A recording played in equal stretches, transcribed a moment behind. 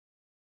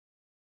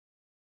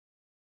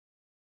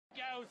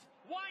Goes,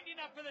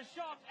 winding up for the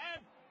shot, and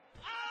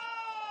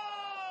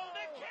oh!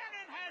 The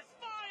cannon has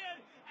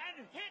fired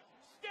and hit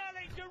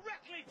Sterling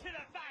directly to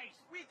the face.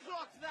 We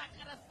clocked that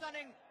at a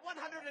stunning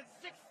 116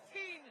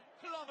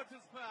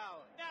 kilometers per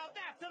hour. Now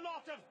that's a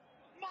lot of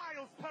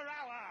miles per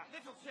hour.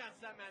 Little chance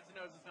that man's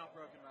nose is not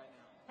broken right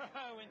now.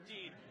 Oh,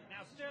 indeed.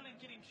 Now Sterling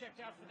getting checked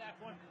out for that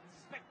one.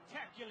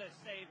 Spectacular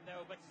save,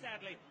 though, but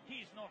sadly,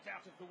 he's not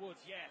out of the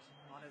woods yet.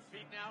 On his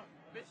feet now,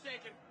 a bit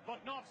shaken.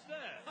 But not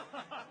stirred.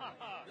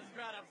 This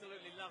crowd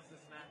absolutely loves this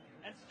man.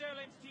 And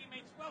Sterling's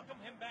teammates welcome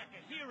him back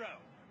a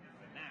hero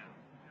for now.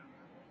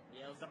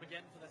 Yale's up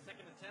again for the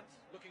second attempt,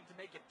 looking to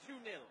make it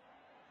 2-0.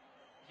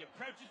 He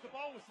approaches the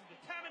ball with some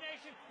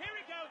determination. Here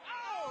he goes.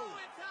 Oh,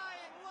 it's high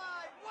and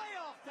wide, way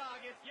off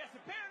target. Yes,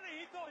 apparently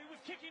he thought he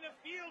was kicking a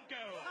field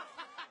goal.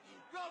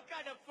 Wrong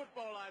kind of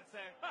football, I'd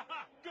say.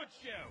 Good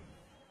show.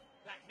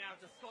 Back now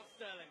to Scott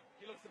Sterling.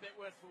 He looks a bit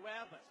worse for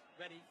wear, but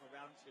ready for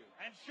round 2.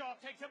 And Shaw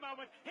takes a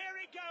moment. Here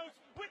he goes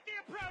with the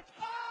approach.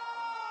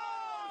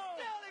 Oh!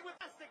 Sterling with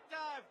a fantastic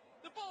dive.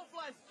 The ball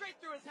flies straight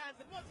through his hands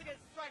and once again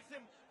strikes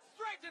him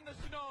straight in the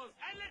schnoz.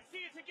 And let's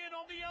see it again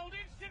on the old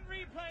instant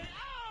replay.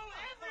 Oh,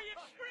 every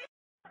extreme.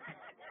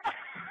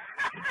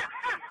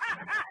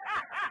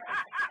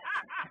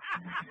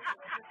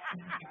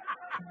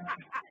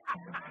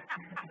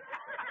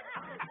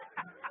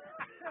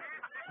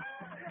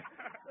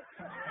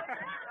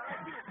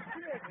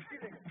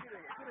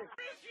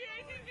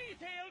 Appreciating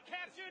detail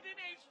captured in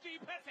HD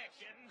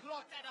perfection.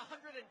 Clocked at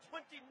 129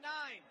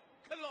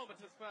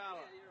 kilometers per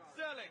hour.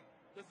 Sterling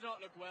does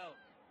not look well.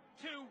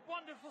 2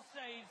 wonderful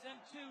saves and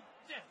 2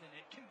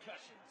 definite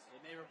concussions.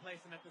 They may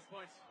replace him at this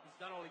point. He's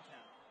done all he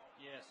can.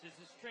 Yes, as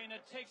his trainer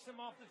takes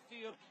him off the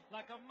field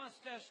like a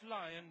mustached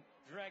lion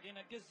dragging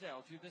a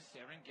gazelle through the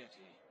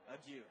Serengeti.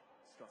 Adieu,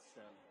 Scott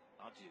Sterling.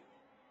 Adieu.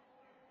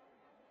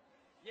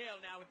 Yale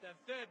now with their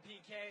third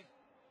PK.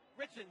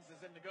 Richards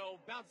is in the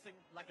goal, bouncing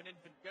like an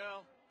infant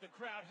girl. The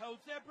crowd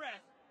holds their breath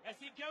as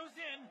he goes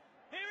in.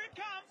 Here it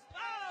comes.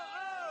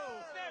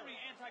 Oh! Very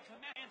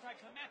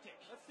anticlimactic.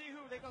 Let's see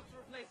who they got to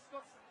replace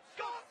Scott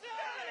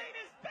Sterling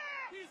is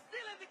back! He's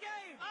still in the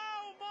game!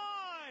 Oh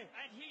my!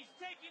 And he's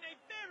taking a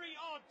very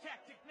odd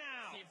tactic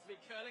now. Seems to be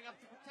curling up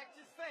to protect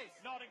his face.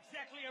 Not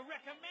exactly a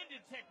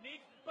recommended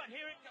technique, but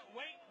here it goes.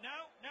 Wait,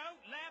 no.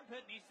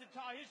 Lampert needs to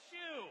tie his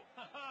shoe.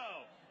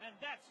 Oh, and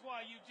that's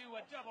why you do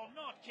a double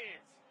knot,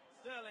 kids.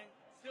 Sterling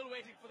still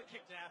waiting for the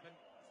kick to happen.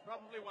 He's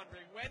probably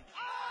wondering when.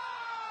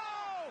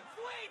 Oh!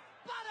 Sweet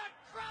butter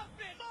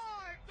crumpet!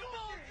 The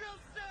ball drills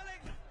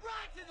Sterling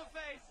right in the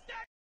face.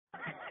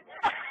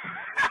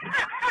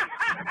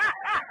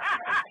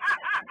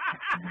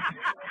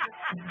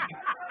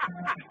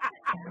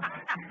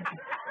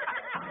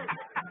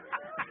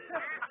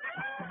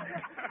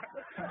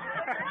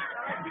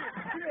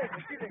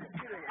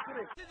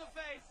 In the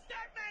face.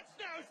 That man's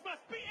nose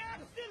must be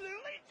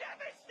absolutely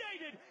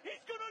devastated.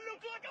 He's gonna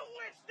look like a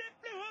witch that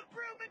blew her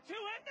broom into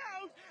her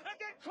nose and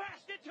then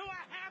crashed into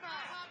a hammer.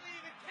 I hardly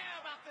even care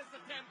about this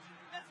attempt.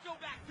 Let's go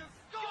back to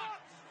Scott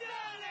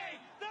Sterling,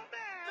 the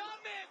man, the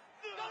myth,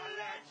 the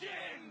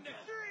legend.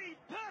 3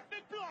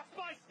 perfect blocks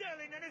by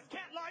Sterling and his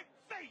cat-like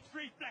face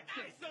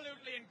reflexes.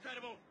 Absolutely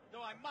incredible.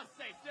 Though I must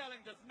say,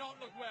 Sterling does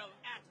not look well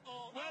at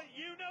all. Well,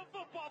 you know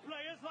football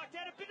players like to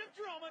add a bit of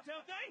drama,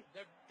 don't they?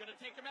 They're gonna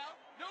take him out?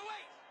 No,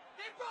 wait!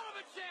 They brought him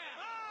a chair!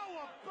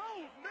 Oh, a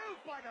bold move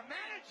by the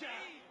manager.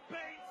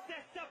 Bain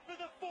sets up for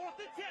the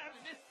 4th attempt.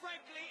 And this,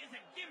 frankly, is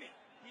a gimme.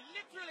 He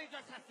literally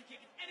just has to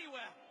kick it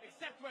anywhere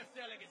except where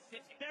Sterling is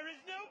sitting. There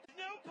is no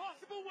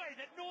possible way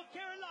that North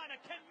Carolina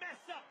can mess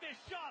up this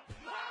shot.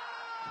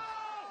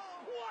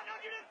 Oh!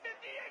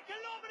 158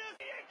 kilometers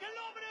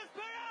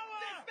per hour!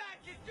 This man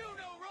can do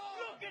no wrong!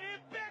 Look at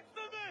him beg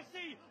for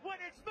mercy when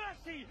it's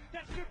mercy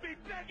that should be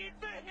begging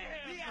for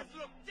him! He has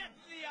looked death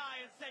in the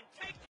eye and said,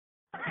 take it!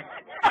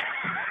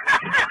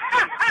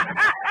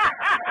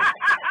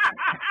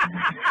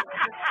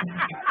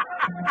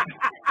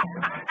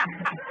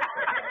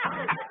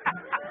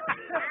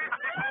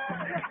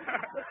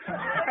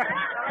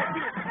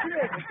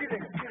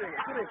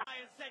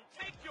 And said,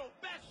 take your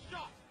best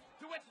shot,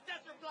 to which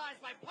Death replies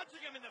by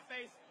punching him in the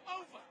face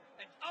over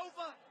and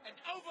over and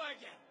over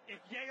again. If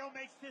Yale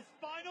makes this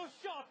final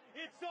shot,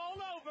 it's all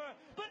over.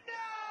 But no!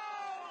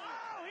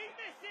 Oh, he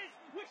misses,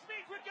 which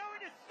means we're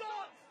going to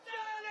Scott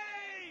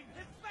Sterling!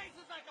 His face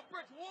is like a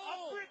brick A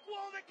wall. brick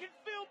wall that can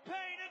feel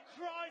pain and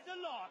cries a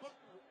lot. But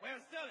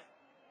where's Sterling?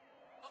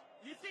 Oh,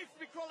 he seems to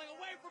be crawling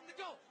away from the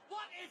goal.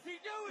 What is he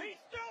doing?